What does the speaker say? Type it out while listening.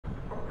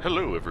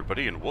Hello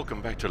everybody and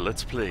welcome back to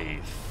Let's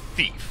Play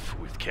Thief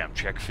with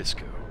Camjack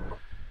Fisco.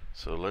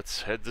 So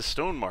let's head to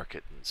Stone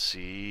Market and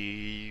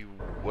see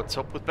what's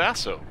up with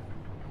Basso.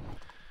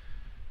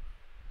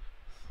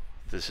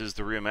 This is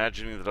the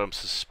reimagining that I'm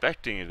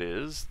suspecting it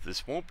is.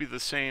 This won't be the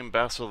same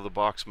Basso the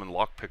Boxman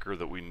lockpicker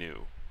that we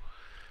knew,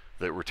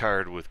 that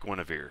retired with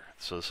Guinevere.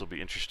 So this will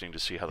be interesting to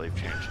see how they've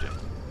changed him.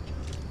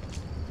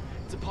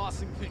 It's a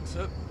passing thing,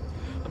 sir.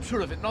 I'm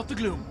sure of it, not the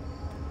gloom.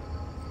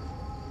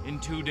 In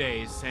 2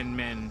 days, send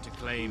men to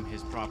claim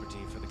his property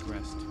for the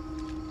crest,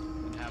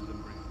 and have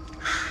them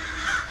bring.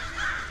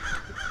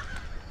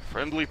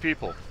 Friendly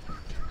people.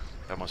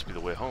 That must be the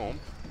way home.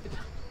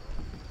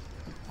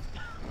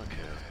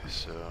 Okay,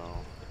 so...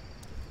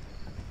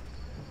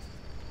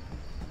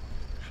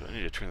 I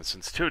need to turn the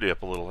sensitivity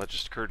up a little. That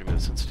just occurred to me. The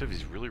sensitivity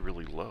is really,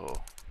 really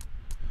low.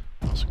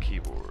 Also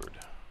keyboard.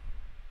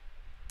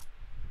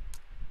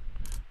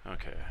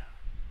 Okay.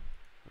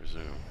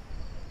 Resume.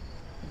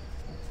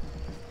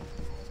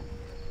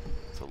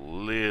 It's a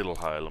little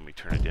high. Let me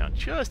turn it down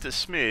just a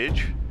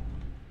smidge.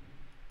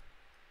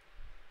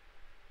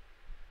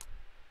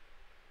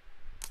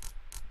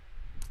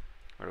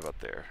 Right about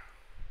there.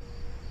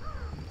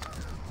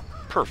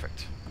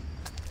 Perfect.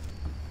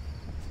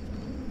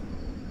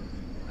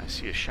 I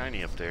see a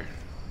shiny up there.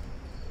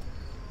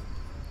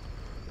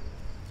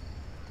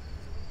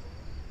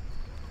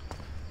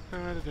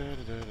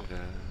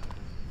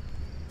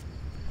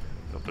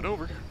 Up and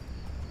over.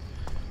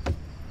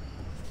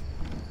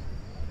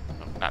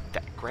 No, not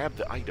that. Grab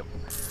the item.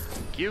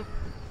 Thank you.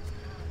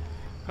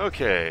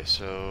 Okay,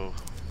 so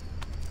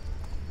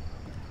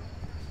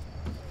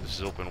this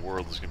is open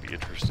world. This is going to be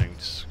interesting.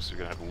 So you're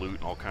going to have loot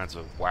in all kinds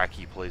of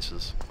wacky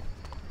places.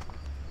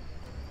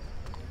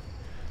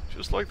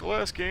 Just like the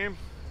last game.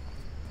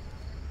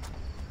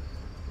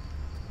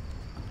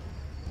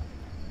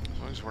 As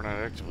long as we're not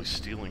actively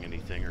stealing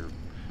anything or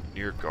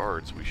near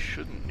guards, we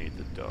shouldn't need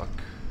the duck.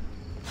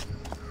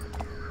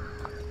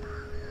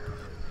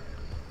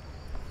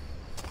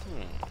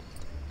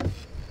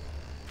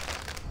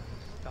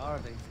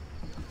 Starving.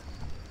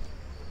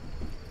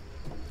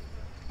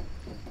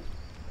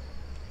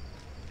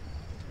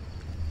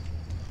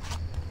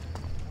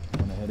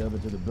 Wanna head over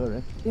to the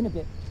Burrick? In a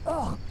bit.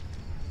 Ugh!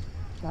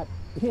 That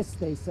piss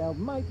they sell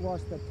might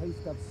wash the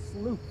taste of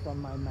sloop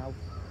from my mouth.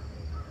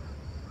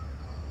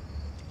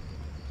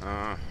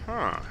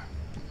 Uh-huh.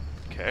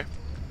 Okay.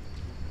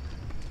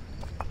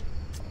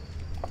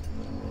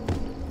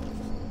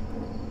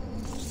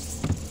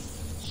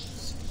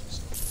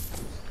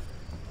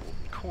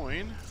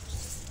 Coin.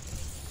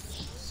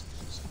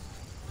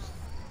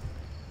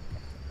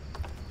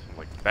 Seems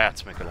like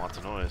bats making lots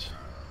of noise.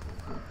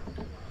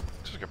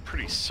 Looks like a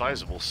pretty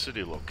sizable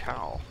city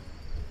locale.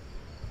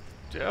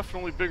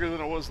 Definitely bigger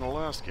than it was in the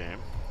last game.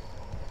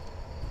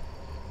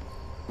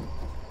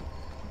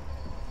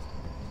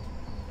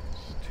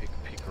 Let's take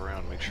a peek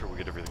around, make sure we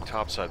get everything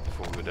topside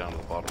before we go down to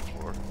the bottom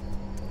floor.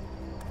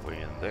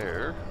 Way in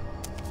there.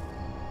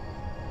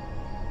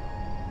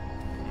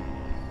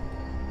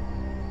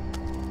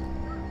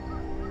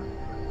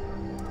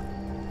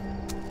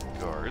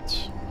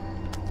 Guards.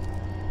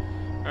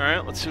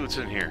 Alright, let's see what's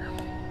in here.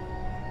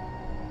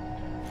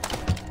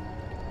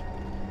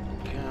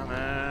 Come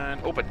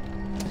on, open!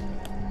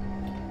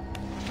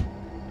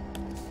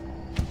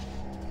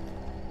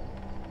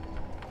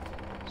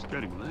 It's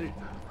getting late.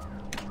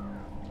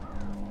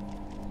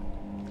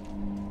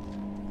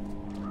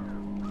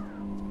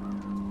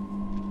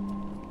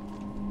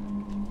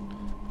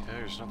 Okay,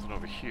 there's nothing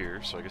over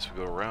here, so I guess we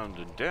go around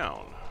and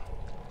down.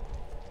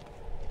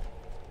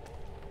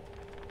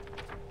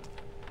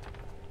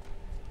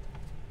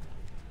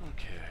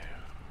 Okay.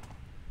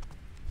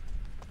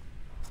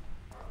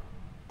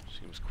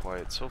 Seems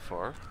quiet so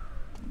far.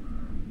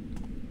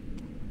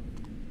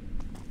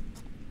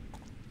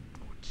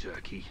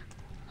 Jerky.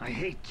 I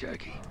hate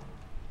jerky.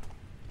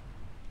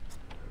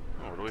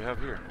 Oh, what do we have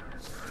here?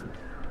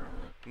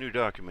 New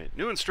document.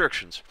 New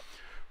instructions.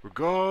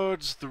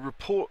 Regards the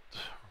report.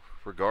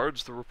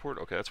 Regards the report?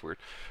 Okay, that's weird.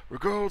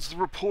 Regards the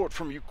report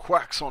from you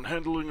quacks on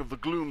handling of the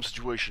gloom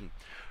situation.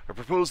 I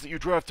propose that you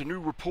draft a new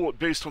report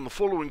based on the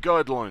following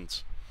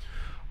guidelines.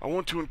 I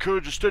want to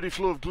encourage a steady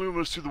flow of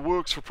gloomers through the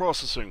works for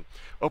processing.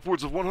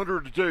 Upwards of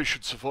 100 a day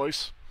should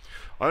suffice.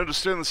 I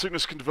understand the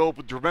sickness can develop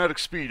with dramatic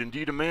speed.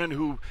 Indeed, a man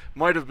who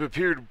might have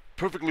appeared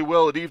perfectly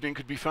well at evening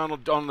could be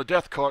found on the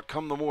death cot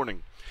come the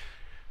morning.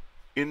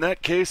 In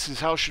that case, his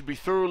house should be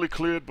thoroughly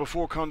cleared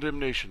before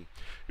condemnation.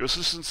 Your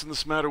assistance in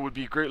this matter would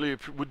be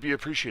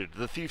appreciated.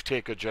 The Thief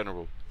Taker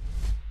General.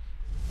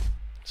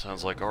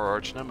 Sounds like our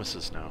arch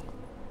nemesis now.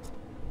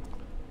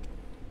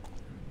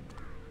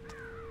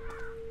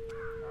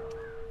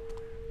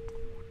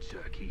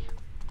 Jerky.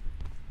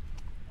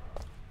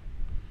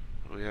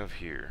 What do we have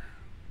here?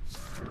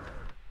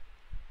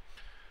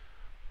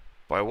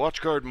 By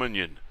Watchguard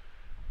Munyon.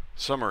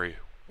 Summary.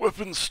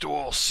 Weapons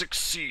store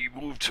 6C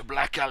moved to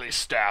Black Alley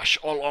stash.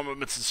 All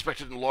armaments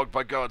inspected and logged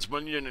by guards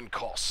Munyon and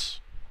Koss.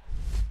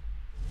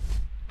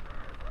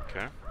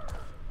 Okay.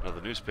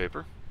 Another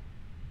newspaper.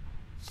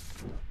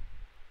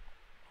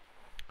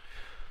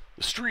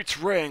 The streets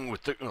rang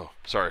with the... Oh,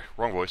 sorry,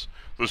 wrong voice.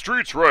 The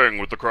streets rang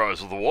with the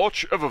cries of the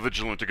watch, ever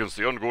vigilant against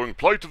the ongoing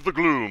plight of the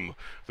gloom.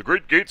 The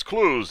great gates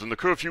closed, and the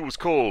curfew was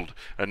called,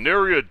 and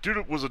nary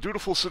was a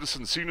dutiful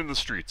citizen seen in the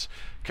streets.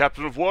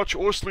 Captain of Watch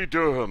Orsley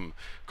Durham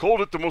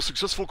called it the most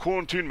successful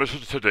quarantine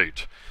method to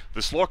date.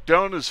 This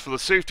lockdown is for the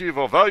safety of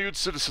our valued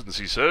citizens,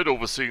 he said,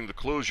 overseeing the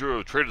closure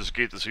of Trader's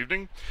Gate this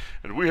evening,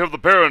 and we have the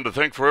Baron to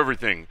thank for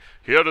everything.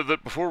 He added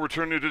that before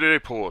returning to the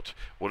airport,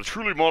 what a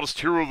truly modest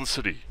hero of the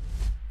city.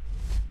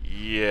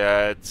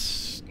 Yeah,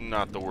 it's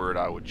not the word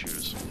I would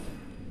choose.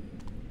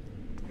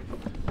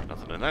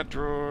 Nothing in that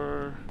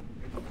drawer.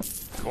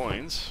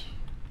 Coins.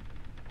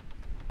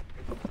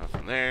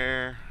 Nothing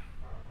there.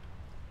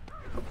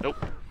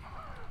 Nope.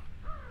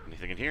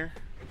 Anything in here?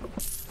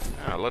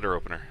 Ah, letter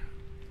opener.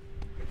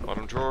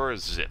 Bottom drawer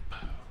is zip.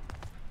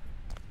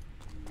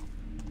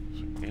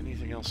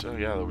 Anything else? Oh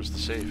yeah, there was the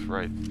safe,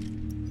 right.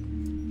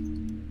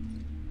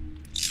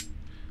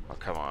 Oh,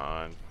 come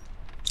on.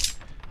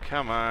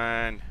 Come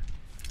on.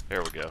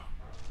 There we go.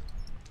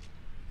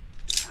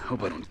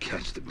 Hope I don't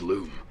catch the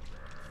gloom.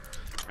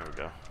 There we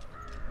go.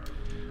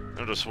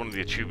 Notice one of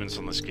the achievements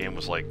on this game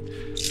was like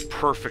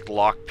perfect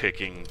lock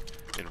picking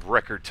in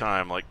record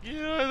time. Like,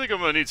 yeah, I think I'm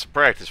gonna need some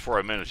practice before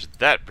I manage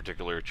that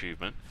particular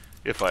achievement,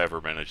 if I ever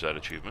manage that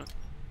achievement.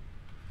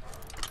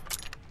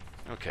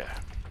 Okay.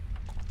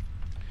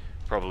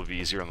 Probably be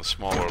easier on the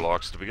smaller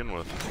locks to begin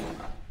with.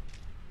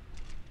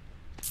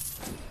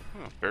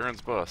 Oh,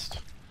 Baron's bust.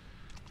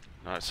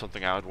 Not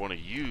something I would want to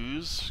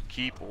use,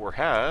 keep, or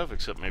have,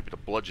 except maybe to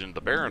bludgeon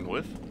the Baron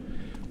with.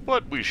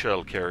 But we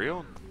shall carry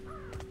on.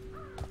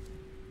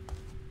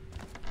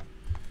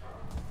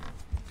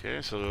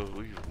 Okay, so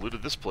we've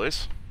looted this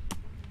place.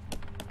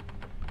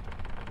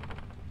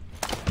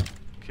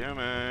 Come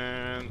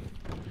on.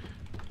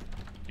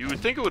 You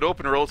would think it would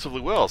open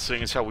relatively well,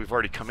 seeing as how we've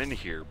already come in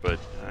here, but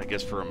I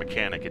guess for a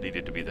mechanic it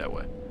needed to be that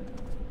way.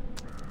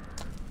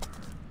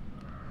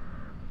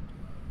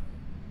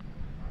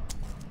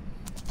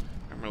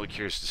 I'm really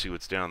curious to see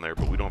what's down there,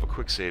 but we don't have a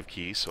quick save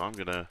key, so I'm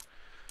gonna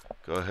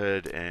go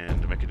ahead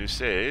and make a new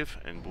save,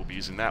 and we'll be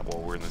using that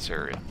while we're in this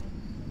area.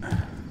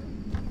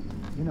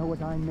 You know what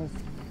I miss?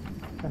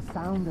 The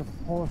sound of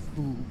horse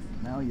hooves.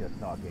 Now you're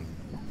talking.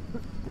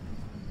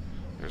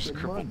 There's a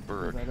crippled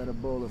bird. I got a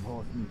bowl of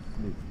horse meat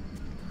sleep.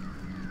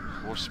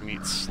 Horse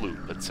meat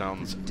sloop. That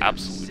sounds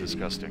absolutely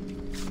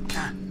disgusting.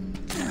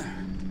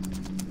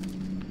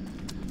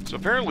 So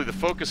apparently the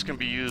focus can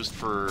be used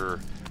for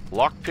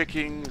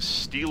lockpicking,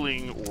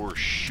 stealing, or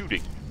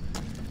shooting.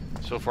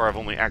 So far I've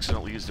only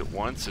accidentally used it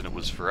once, and it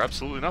was for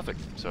absolutely nothing.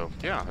 So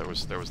yeah, there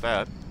was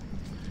that.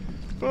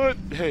 But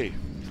hey,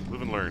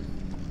 live and learn.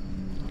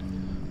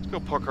 Let's go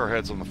puck our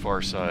heads on the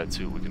far side,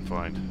 see what we can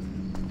find.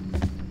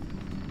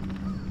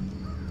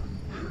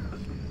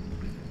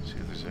 See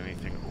if there's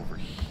anything over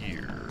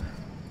here.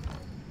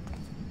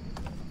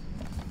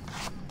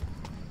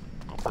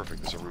 Oh,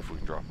 perfect. There's a roof we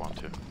can drop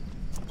onto.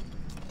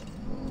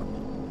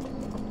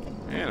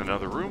 And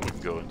another room we can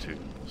go into.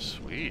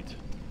 Sweet.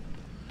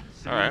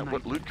 Alright,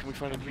 what loot can we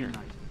find in here?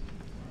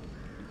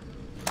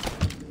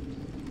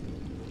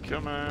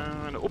 Come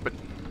on, open.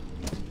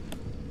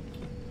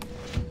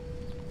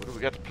 What do we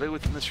got to play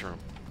with in this room?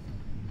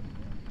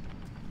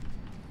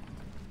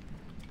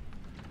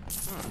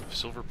 Oh,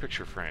 silver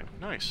picture frame.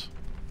 Nice.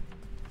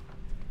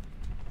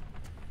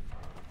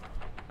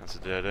 That's a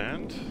dead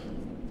end.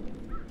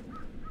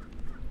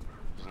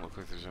 Doesn't look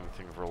like there's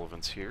anything of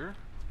relevance here.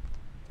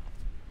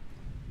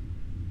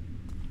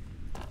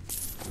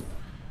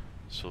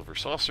 Silver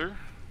saucer.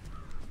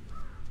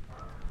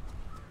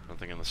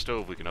 Nothing in the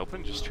stove we can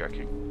open, just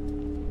checking.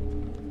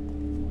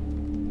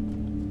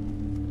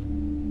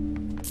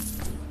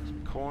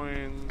 Some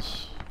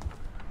coins.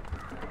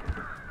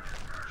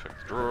 Check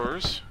the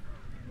drawers.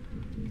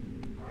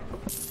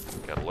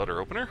 Got a letter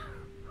opener.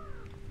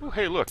 Oh,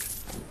 hey, look.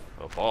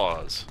 A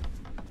vase.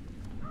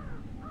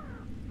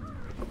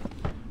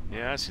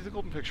 Yeah, I see the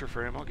golden picture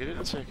frame. I'll get it in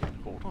a second.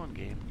 Hold on,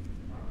 game.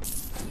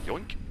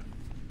 Yoink.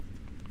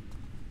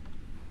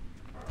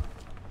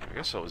 I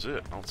guess that was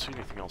it. I don't see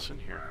anything else in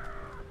here.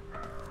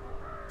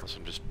 Unless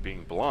I'm just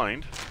being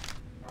blind.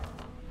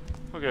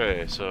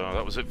 Okay, so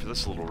that was it for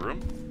this little room.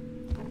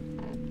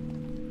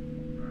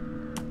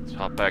 Let's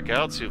hop back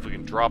out, see if we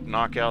can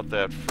knock out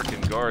that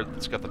frickin' guard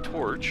that's got the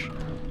torch.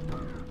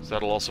 So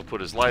that'll also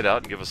put his light out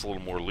and give us a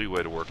little more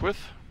leeway to work with.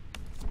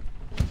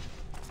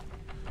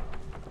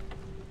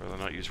 Rather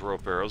not use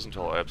rope arrows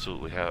until I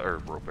absolutely have, or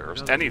rope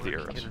arrows, any of the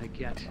arrows. Can I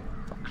get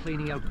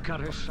cleaning out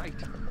gutter site?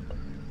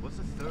 What's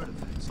the third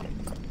offense?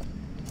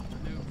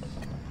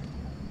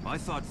 I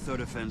thought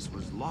third offense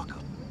was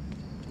lockup.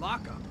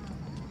 Lockup?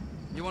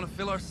 You want to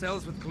fill our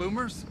cells with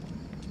gloomers?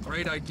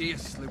 Great idea,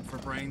 Sloop for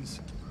brains.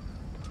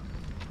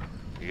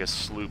 I guess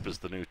Sloop is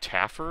the new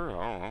Taffer? I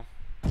don't know.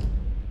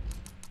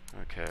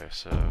 Okay,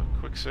 so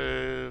quick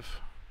save.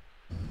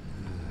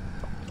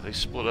 They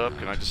split up.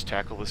 Can I just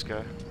tackle this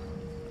guy?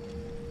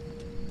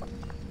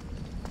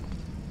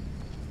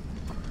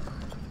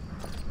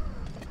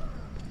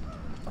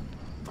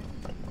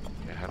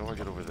 Okay, how do I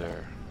get over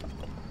there?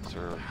 Is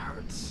there...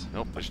 Hurts.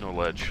 Nope, there's no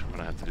ledge. I'm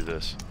gonna have to do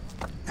this.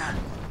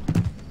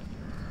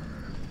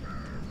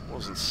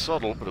 Wasn't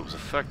subtle, but it was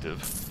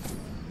effective.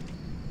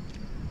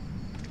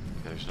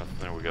 Okay, there's nothing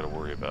there we gotta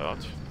worry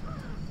about.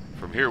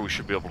 From here we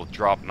should be able to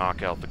drop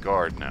knock out the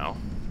guard now.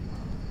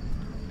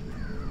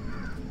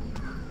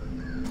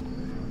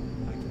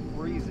 I'm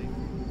freezing.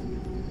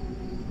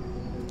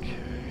 Okay.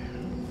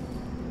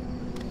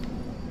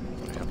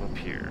 What do we have up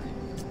here?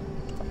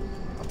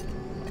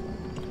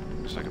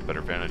 Looks like a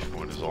better vantage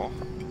point is all.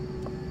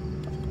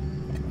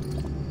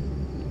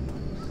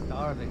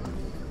 Starving.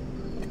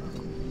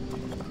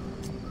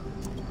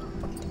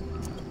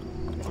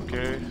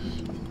 Okay.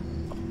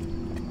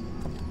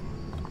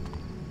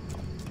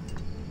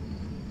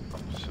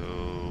 So,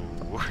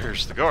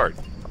 where's the guard?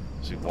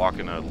 Is he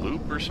walking a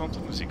loop or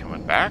something? Is he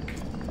coming back?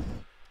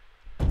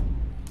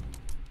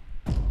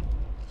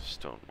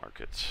 Stone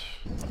market.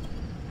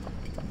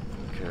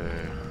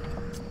 Okay.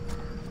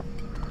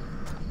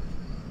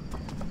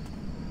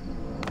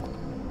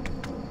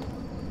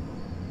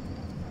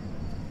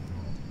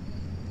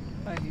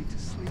 I need to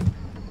sleep.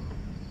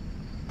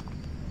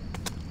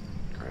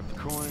 Grab the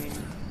coin.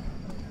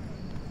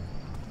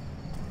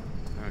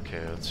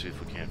 Okay, let's see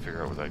if we can't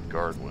figure out where that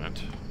guard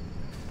went.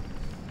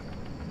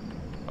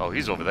 Oh,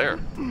 he's over there.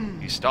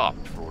 He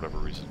stopped for whatever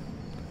reason.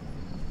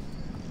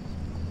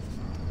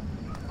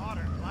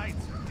 Modern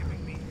lights are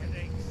giving me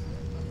headaches.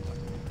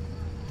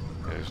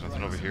 Okay, there's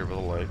nothing over here but a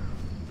light.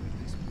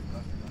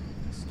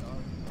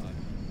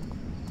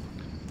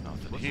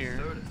 Nothing What's the here.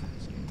 third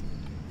offense, King?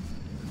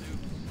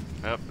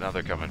 Yep, now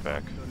they're coming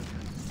back.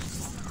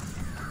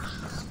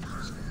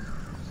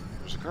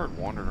 There's a guard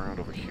wandering around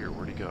over here.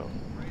 Where'd he go?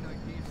 Great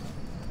idea.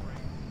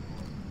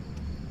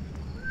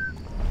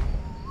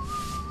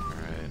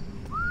 Alright.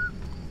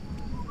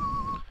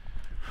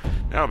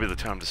 Now would be the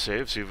time to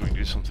save, see if we can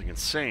do something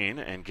insane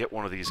and get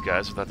one of these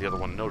guys without the other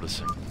one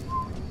noticing.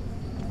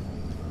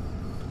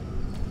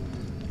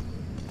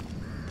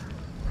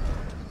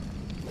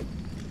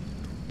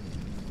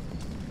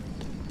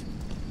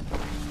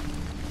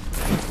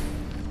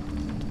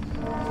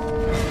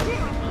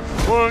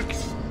 Plunk!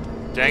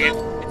 Dang it.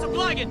 It's a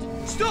blighted!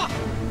 Stop!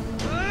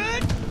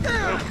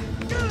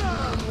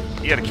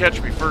 You gotta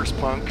catch me first,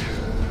 punk.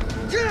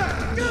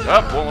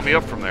 Up, won't let me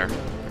up from there.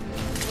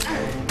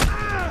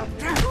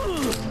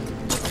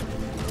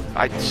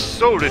 I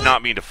so did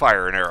not mean to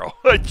fire an arrow.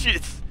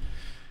 Jeez.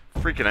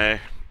 Freaking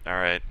A.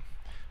 Alright.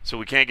 So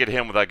we can't get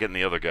him without getting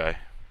the other guy.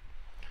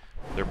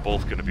 They're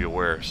both gonna be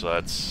aware, so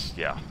that's...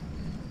 yeah.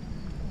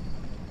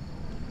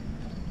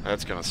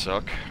 That's gonna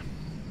suck.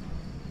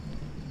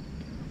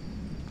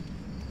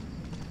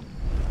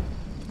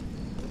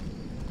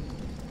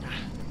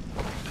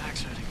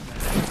 Back's hurting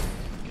bad.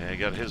 Okay, I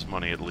got his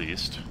money at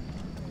least.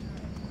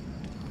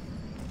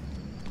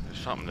 There's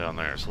something down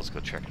there, so let's go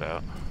check it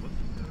out.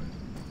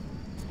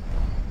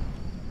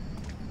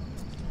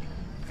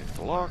 Pick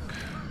the lock.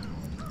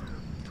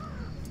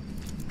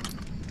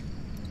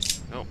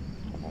 Nope,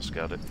 almost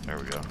got it. There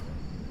we go.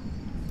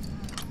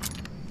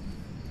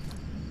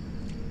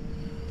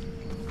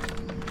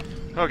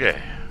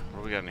 Okay, what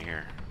do we got in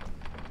here?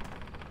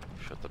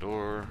 Shut the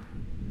door.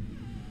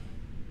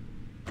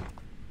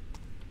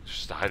 It's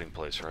just a hiding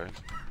place, right?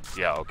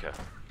 Yeah, okay.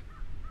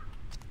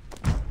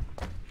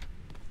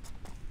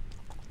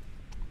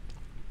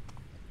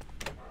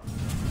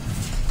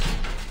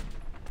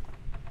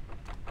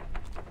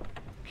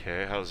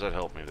 Okay, how does that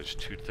help me? There's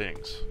two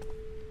things.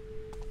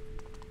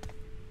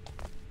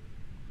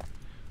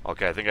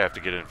 Okay, I think I have to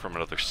get in from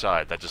another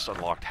side. That just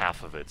unlocked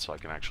half of it, so I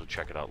can actually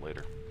check it out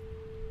later.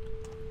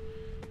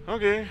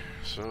 Okay,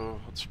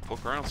 so let's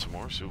poke around some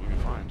more, see what we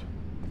can find.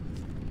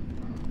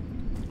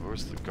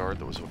 Where's the guard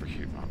that was over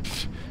here? Oh,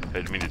 I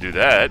didn't mean to do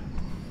that.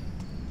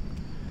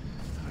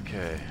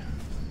 Okay.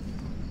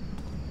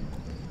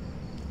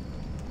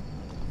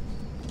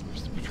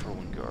 Where's the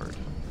patrolling guard?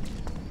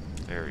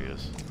 There he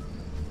is.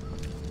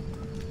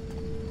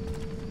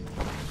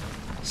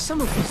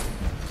 Some of this.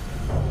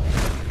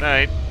 Good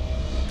night.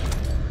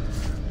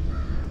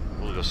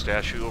 We'll go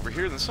stash you over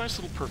here in this nice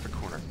little perfect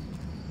corner.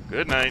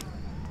 Good night.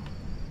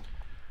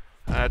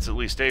 That's at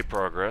least a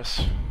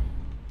progress.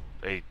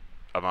 A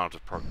amount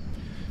of progress.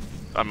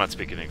 I'm not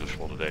speaking English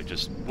well today,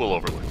 just we'll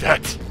overlook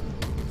that.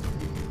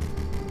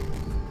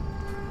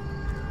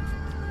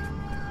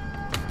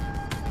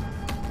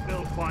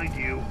 They'll find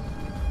you.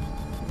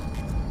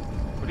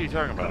 What are you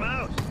talking Come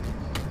about? out.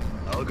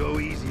 I'll go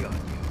easy on you.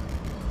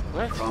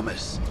 What?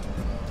 Promise.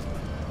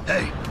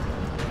 Hey.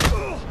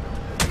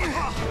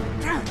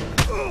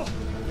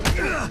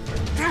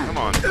 Come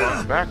on,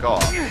 punk, back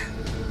off.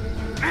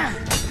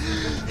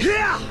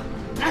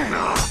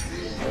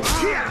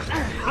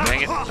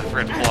 Dang it, I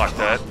forgot to block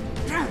that.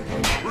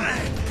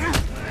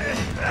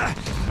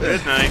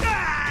 Good night.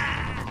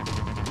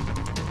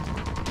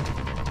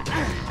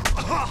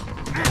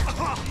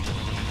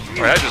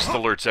 Alright, that just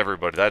alerts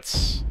everybody.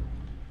 That's...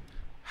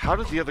 How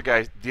did the other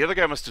guy... The other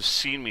guy must have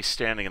seen me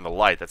standing in the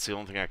light. That's the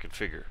only thing I can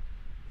figure.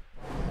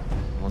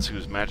 Unless he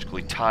was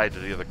magically tied to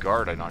the other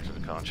guard I knocked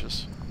into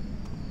conscious.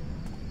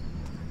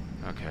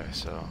 Okay,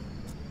 so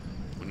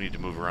we need to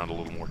move around a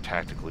little more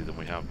tactically than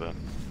we have been.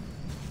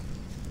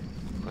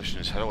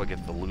 Question is, how do I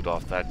get the loot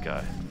off that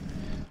guy?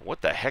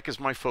 What the heck is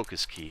my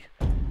focus key?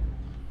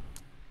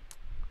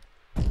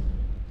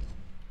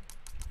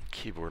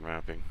 Keyboard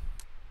mapping.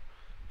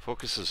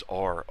 Focus is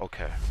R.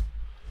 Okay.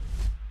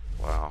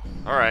 Wow.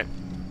 Alright.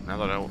 Now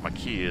that I know what my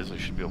key is, I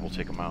should be able to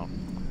take them out.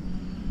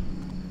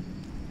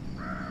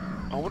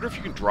 I wonder if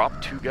you can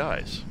drop two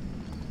guys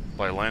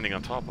by landing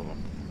on top of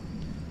them.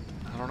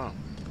 I don't know.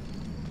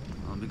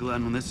 I'll be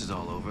glad when this is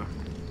all over.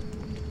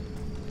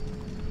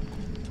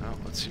 Well,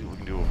 let's see what we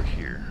can do over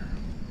here.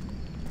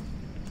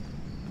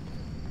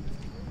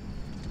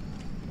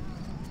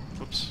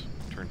 Whoops.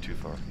 Turned too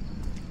far.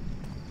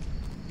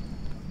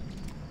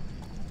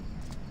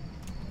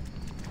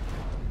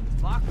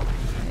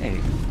 Hey,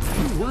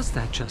 who was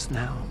that just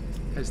now?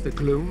 Has the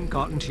gloom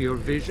gotten to your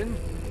vision?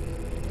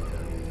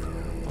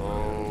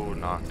 Oh,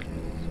 knock.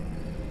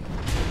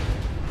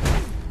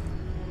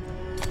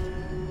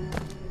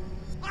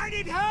 I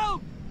need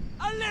help!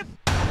 A lift!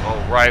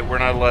 Oh, right, we're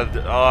not allowed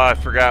to... Oh, I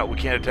forgot. We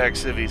can't attack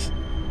civvies.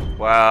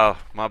 Wow,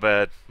 my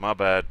bad. My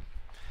bad.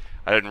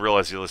 I didn't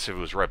realize the other civvy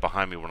was right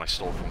behind me when I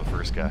stole from the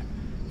first guy.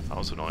 That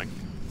was annoying.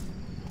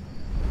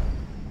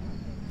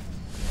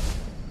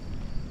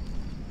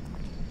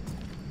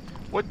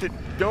 What the...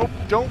 Don't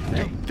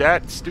do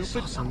that, stupid.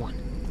 Saw someone.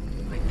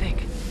 I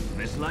think.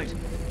 Miss Light?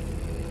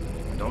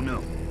 Don't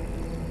know.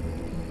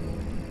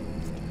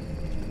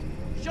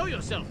 Show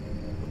yourself,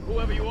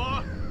 whoever you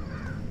are.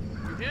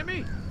 You hear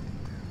me?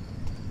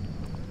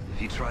 If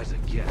he tries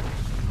again,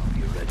 I'll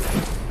be ready.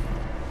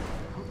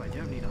 Hope I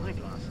don't need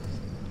eyeglasses.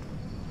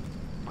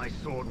 My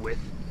sword with.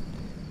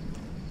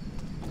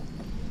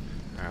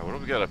 Alright, what do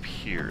we got up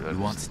here? You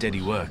want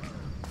steady work?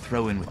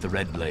 Throw in with the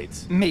red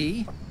blades.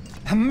 Me?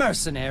 A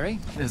mercenary?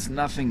 There's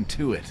nothing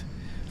to it.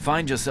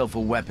 Find yourself a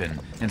weapon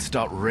and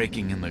start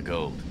raking in the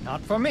gold.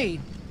 Not for me.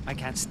 I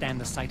can't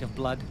stand the sight of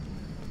blood.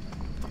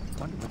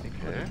 Wonder what they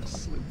put in Okay. the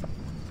sloop.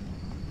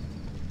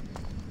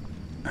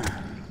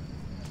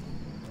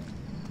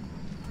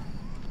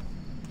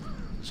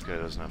 This guy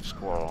doesn't have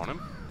squall on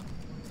him.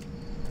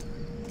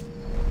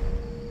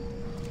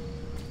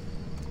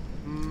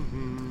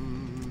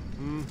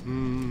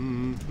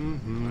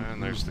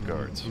 And there's the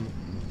guards.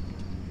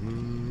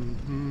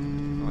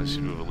 Well, they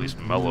seem to have at least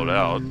mellowed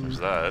out. There's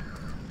that.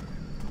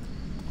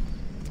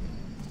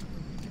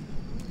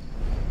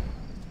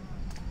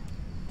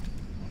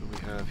 What do we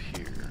have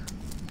here?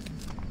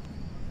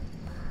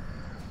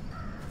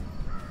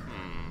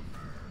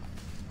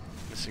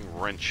 Missing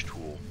wrench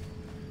tool.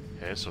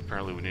 Okay, so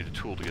apparently we need a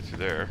tool to get through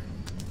there.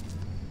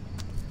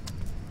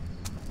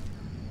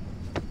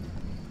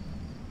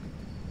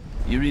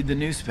 You read the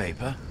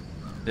newspaper?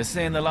 They're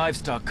saying the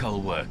livestock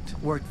cull worked.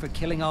 Worked for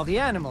killing all the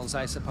animals,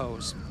 I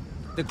suppose.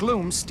 The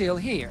gloom's still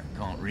here.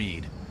 Can't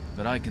read,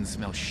 but I can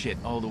smell shit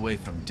all the way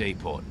from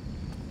Dayport.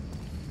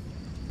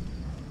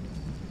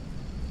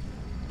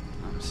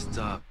 I'm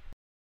stuck.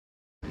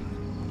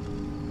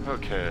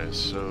 Okay,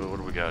 so what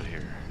do we got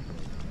here?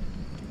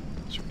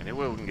 Is there any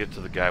way we can get to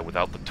the guy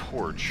without the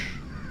torch?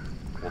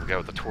 Well, the guy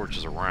with the torch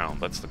is around.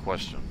 That's the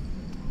question.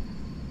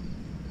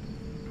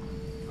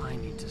 I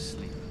need to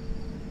sleep.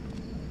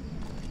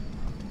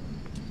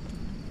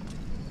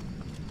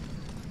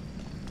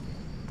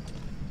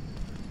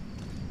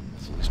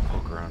 Let's at least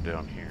poke around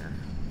down here.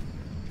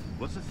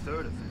 What's the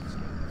third offense?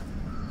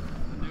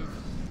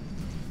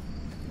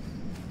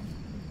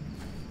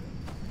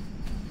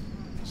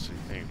 See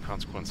anything of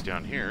consequence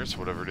down here, so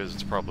whatever it is,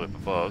 it's probably up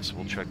above, so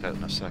we'll check that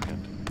in a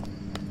second.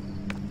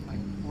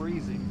 I'm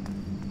freezing.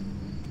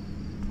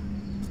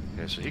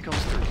 Okay, so he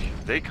comes through.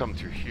 They come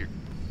through here.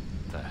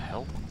 The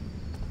hell?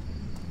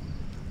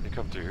 They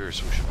come through here,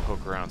 so we should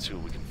poke around, see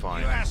what we can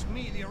find. You ask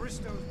me, the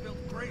Aristos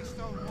built grey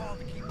stone wall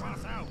to keep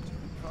us out.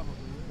 Probably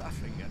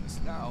laughing at us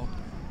now,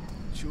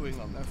 chewing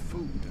on their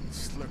food and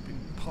slurping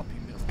poppy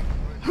milk.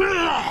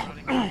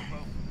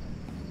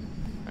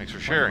 Thanks for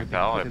sharing,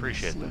 pal. I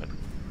appreciate that.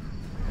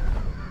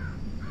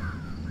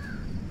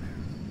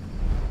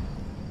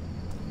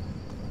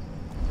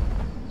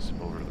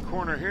 Step over to the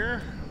corner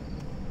here.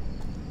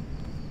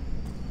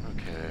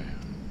 Okay.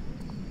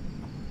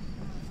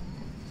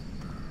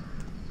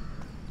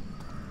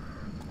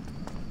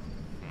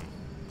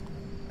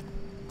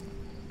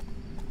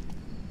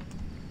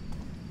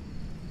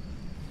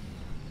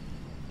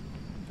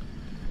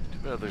 Too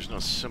bad there's no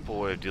simple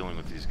way of dealing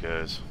with these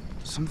guys.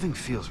 Something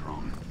feels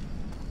wrong.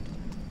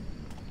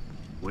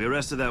 We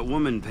arrested that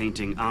woman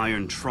painting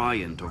Iron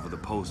Tyrant over the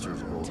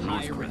posters of Old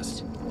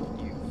Northcrest.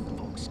 You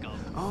folk scum.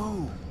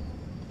 Oh,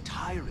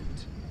 Tyrant.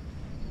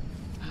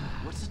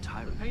 What's a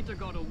tyrant? Painter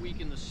got a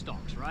week in the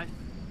stocks, right?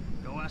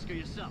 Go ask her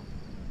yourself.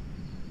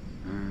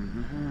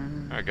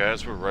 Alright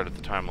guys, we're right at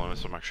the time limit,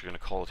 so I'm actually going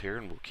to call it here,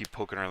 and we'll keep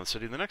poking around the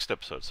city in the next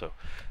episode. So,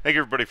 thank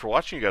you everybody for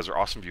watching. You guys are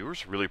awesome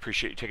viewers. Really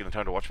appreciate you taking the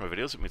time to watch my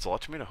videos. It means a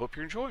lot to me, and I hope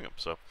you're enjoying them.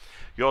 So,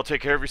 you all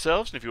take care of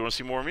yourselves, and if you want to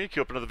see more of me,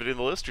 keep up another video on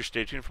the list, or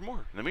stay tuned for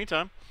more. In the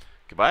meantime,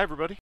 goodbye everybody.